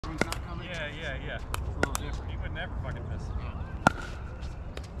Yeah. It's a little different. He would never fucking miss.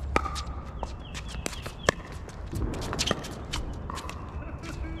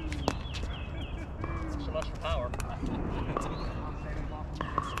 So much for power.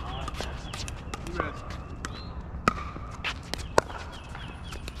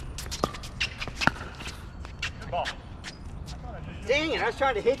 Good ball. Dang it, I was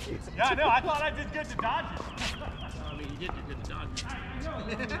trying to hit you. Yeah, I know. I thought I did good to dodge it. I mean, you did do good to dodge it. I know.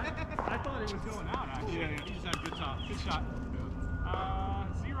 I thought it was going out, actually. Yeah, you just had a good top. Good shot.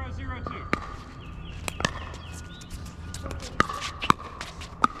 0-0-2.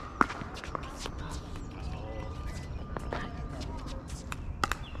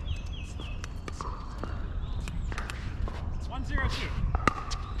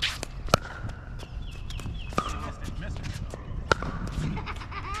 Missed it.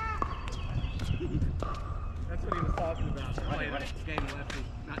 That's what he was talking about. Playing this game lefty,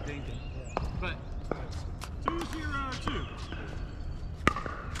 not dinking. Yeah. But 2-0-2.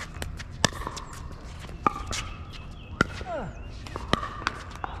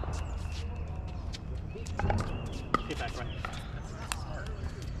 Get back right.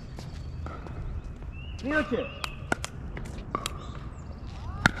 Near kick.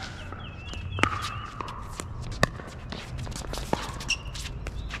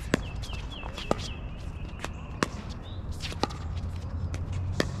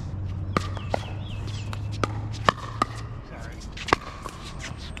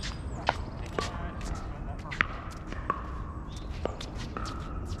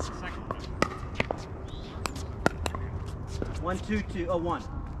 One, two, two, oh, one.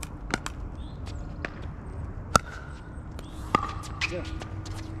 Yeah.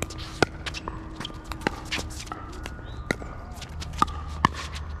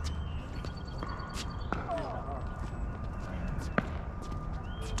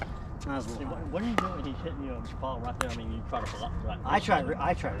 What do you do when he's hitting you a ball right there? I mean, you try to block. Right? I try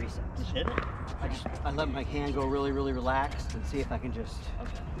reset. Just hit it? I let my hand go really relaxed and see if I can just.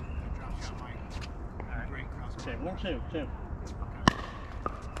 Okay. drop shot, Mike. All right. Great cross. Okay, 1, 2, 2.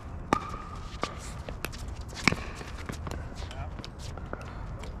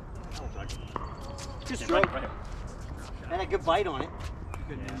 Good stroke. Right here. And a good bite on it. You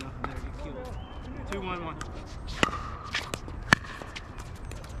couldn't do nothing there. You killed it. 2-1-1.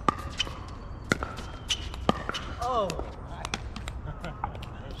 Oh.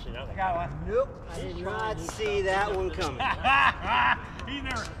 I got one. Nope. I did not see that one coming.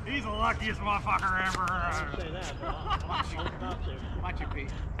 He's the luckiest motherfucker ever. Say that, but I was about to. Watch it,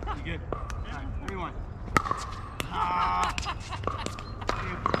 Pete. You good? All right. 3-1.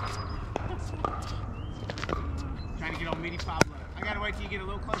 Trying to get on Meaty Pablo. I gotta wait till you get a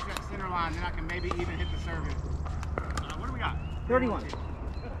little closer to that center line, then I can maybe even hit the service. What do we got? 31.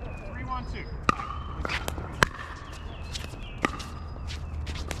 3-1-2.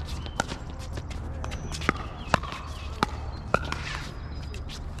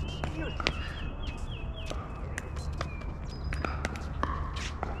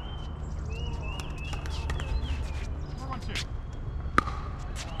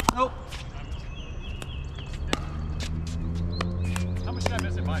 Nope. How much did I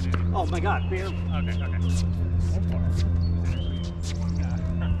miss in my day? Oh my God, beer. Okay.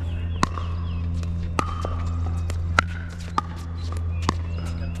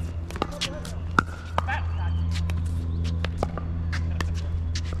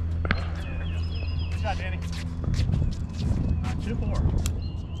 Good shot, Danny. 2-4.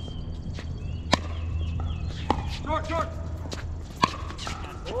 Short.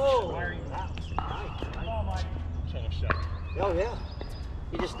 Whoa. Oh my. Oh yeah.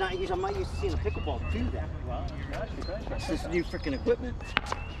 You're just not used. I'm not used to seeing a pickleball do that. Wow, that's This new freaking equipment.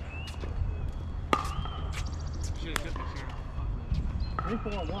 Should have took this here.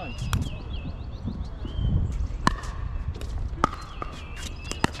 3-4-1.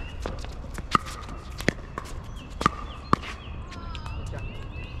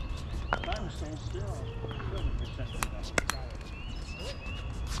 Stand still.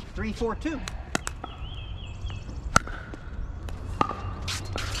 3-4-2.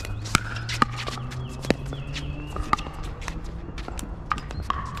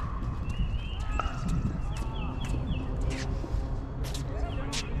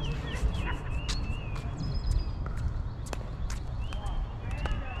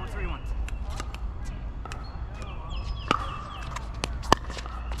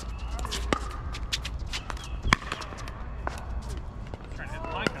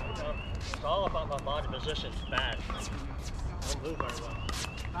 It's all about my body position's bad. I don't move very well.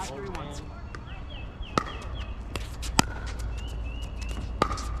 5-3-1.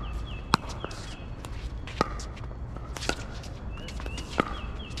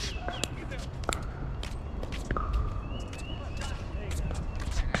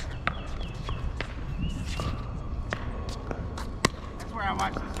 I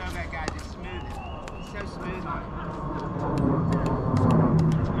watched the Soviet guy just smooth it. He's so smooth on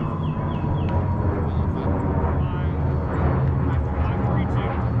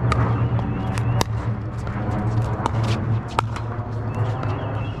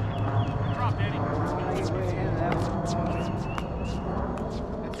Drop, Danny.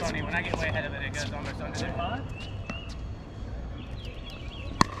 That's funny. When I get way ahead of it, it goes almost under there. 5?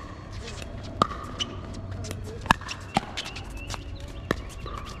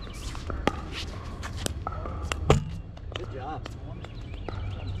 Good job. I mean,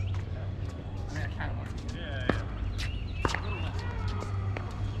 I kind of want to. Yeah.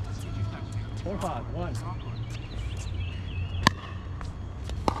 4 5 1. Good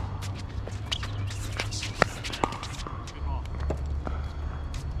ball.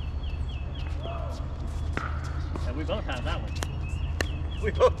 And we both have that one.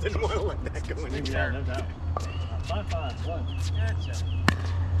 We both didn't want to let that go in. Yeah, no doubt. 5 5 1. Gotcha.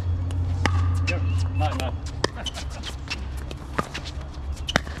 Yep. Mine.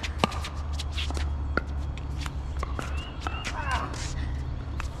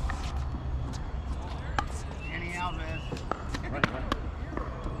 Danny Alves. Right.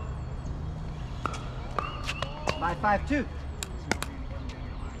 5-5-2.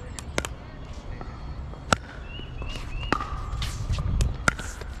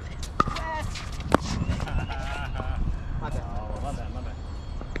 My bad. Oh, my bad.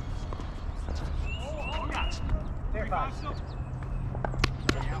 Oh, yeah. Fair 3-5 five. still?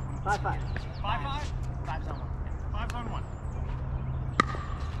 5-5. 5-5? 5's on 1. 5 on 1.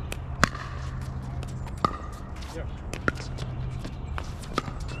 Yep.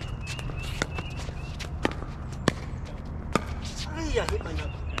 Ay, I hit my nut.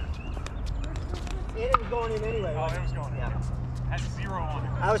 And it was going in anyway. Oh, right? it was going in. Yeah. Had 0 on it.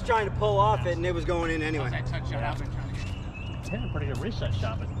 I was trying to pull off it and it was going in anyway. That touch shot I've been trying to get. Hit a pretty good reset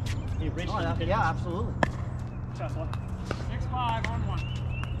shot, but he reached Oh, it. yeah, yeah, absolutely. Tough one. 6-5 on 1.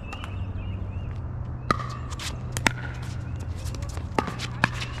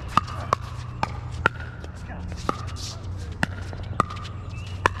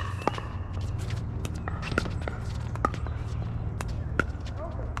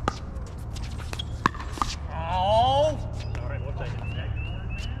 All right, we'll take it.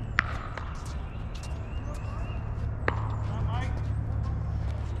 Come on, Mike.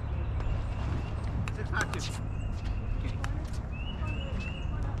 6-5-2.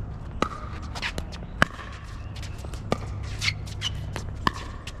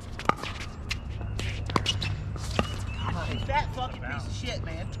 You fat fucking piece of shit,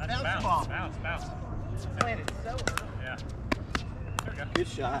 man. That's Bounce the ball. bounce. Planted so early. Yeah. There we go. Good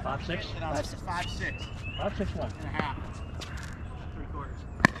shot. 5 6. And I was 5-6 5 6 1. and a half. 3/4.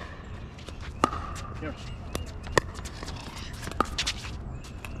 Here.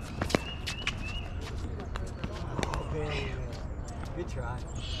 Oh, very good. Good try.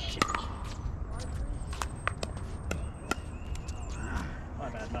 My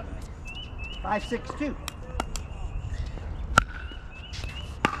bad. 5-6-2.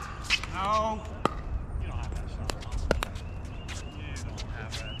 No. You don't have that shot. You don't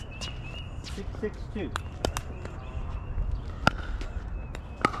have that. 6-6-2.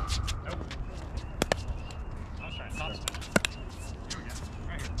 Nope. I was trying top spin. Here we go.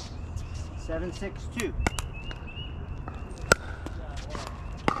 Right here. 7-6-2.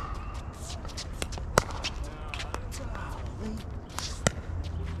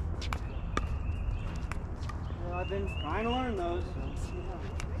 Well, I've been trying to learn those. So, you know.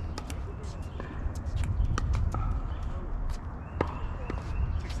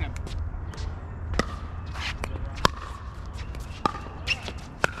 6-7.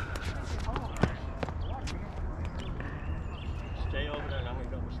 Stay over there and I'm going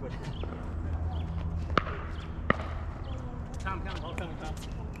to go switch. Tom. All coming, Tom.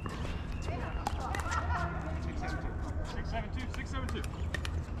 6-7-2. 6-7-2.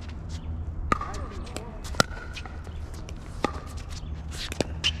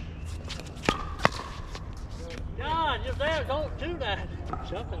 God, you're there. Don't do that.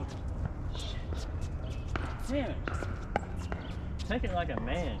 Jumping. Damn it. Take it like a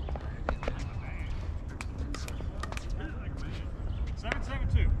man.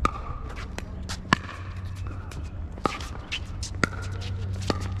 7-7-2.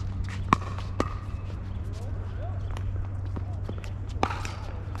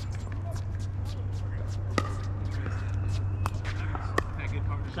 That good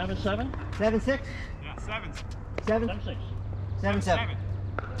partner. 7-7. 7-6. Yeah, 7. 7. 7-6. 7-7.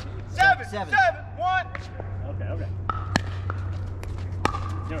 7. 7. 1. Okay.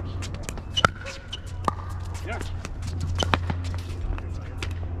 Yours.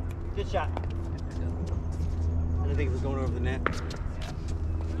 Good shot. I didn't think it was going over the net.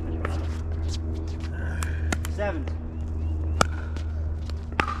 7.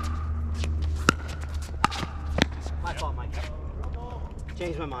 My fault, Mike.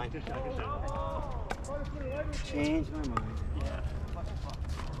 Changed my mind. Changed my mind.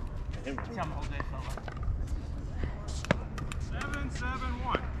 Yeah. Come all day, fella.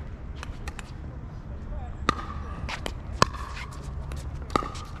 7-7-1.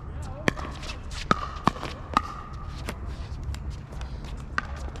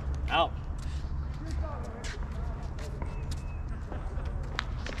 Out.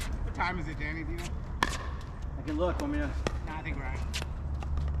 What time is it, Danny? Do you know? I can look. Want me to? Nah, I think we're right.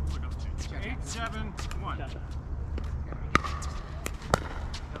 8-7-1. Gotcha.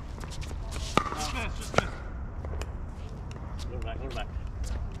 Just miss, just miss. Go back, go back.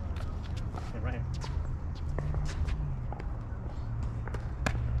 Okay, right here.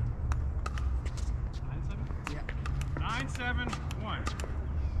 9-7? Yeah. 9-7-1.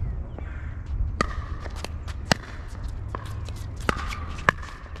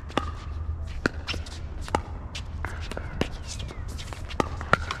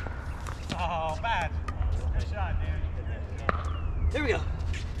 Oh, bad. Good shot, Danny. There we go.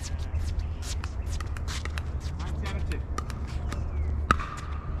 9-7-2.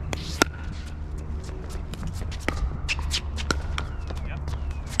 Yep.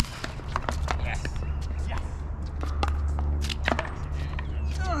 Yes. Yes.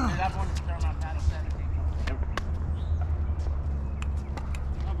 That one throw my paddle 17.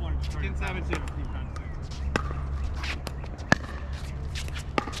 I've wanted to 10-7-2. defense.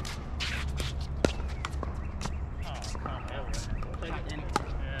 Oh, come on. Shot, Danny.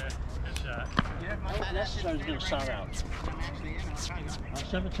 Yeah, good shot. Yeah, my Oh, that's what I was going to shout out. I'm actually in. I'll tell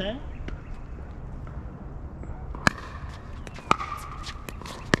you. 7-10?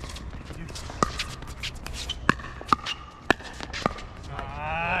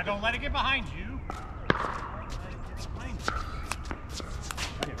 Don't let it get behind you. Don't let it get behind you.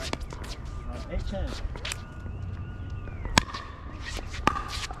 Okay, right. 8-10.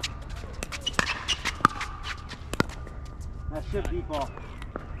 That should be ball.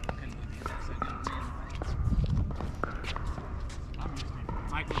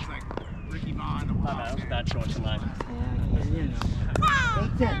 Mike looks like Ricky Vaughn. The My bad, that was a bad choice of mine. Yeah, you know.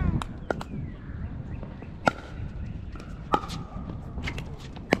 8-10.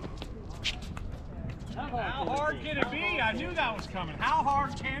 How hard can it be? I knew that was coming. How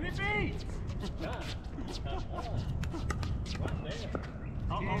hard can it be? Hold it.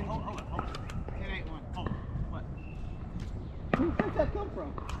 10-8-1. Hold it. What? Where did that come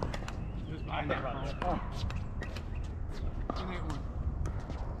from? It was behind that. Oh. 10-8-1.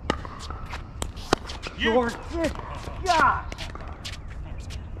 You. Short. Gosh.